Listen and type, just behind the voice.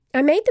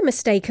I made the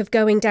mistake of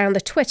going down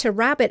the Twitter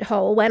rabbit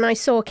hole when I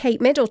saw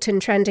Kate Middleton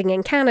trending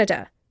in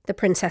Canada. The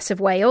Princess of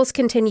Wales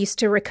continues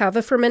to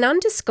recover from an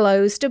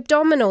undisclosed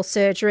abdominal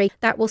surgery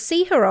that will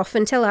see her off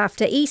until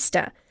after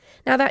Easter.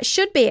 Now, that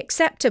should be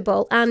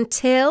acceptable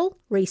until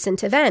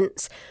recent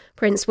events.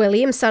 Prince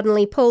William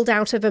suddenly pulled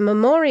out of a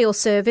memorial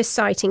service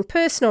citing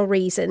personal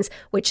reasons,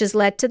 which has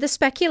led to the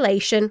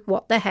speculation,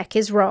 what the heck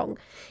is wrong?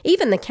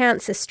 Even the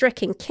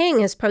cancer-stricken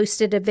king has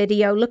posted a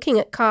video looking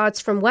at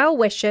cards from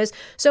well-wishers,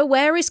 so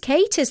where is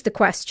Kate is the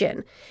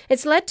question.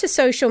 It's led to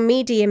social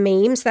media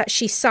memes that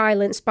she's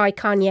silenced by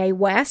Kanye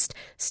West,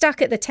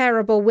 stuck at the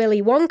terrible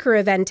Willy Wonka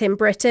event in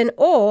Britain,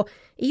 or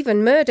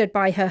even murdered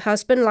by her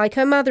husband like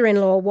her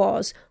mother-in-law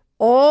was.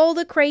 All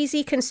the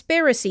crazy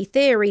conspiracy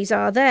theories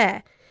are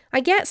there. I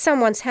get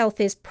someone's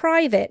health is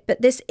private,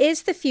 but this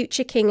is the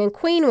future king and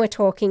queen we're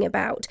talking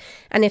about.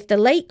 And if the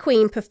late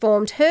queen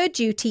performed her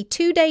duty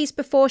 2 days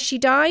before she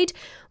died,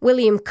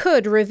 William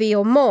could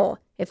reveal more,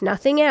 if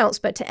nothing else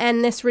but to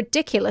end this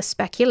ridiculous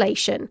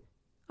speculation.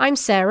 I'm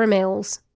Sarah Mills.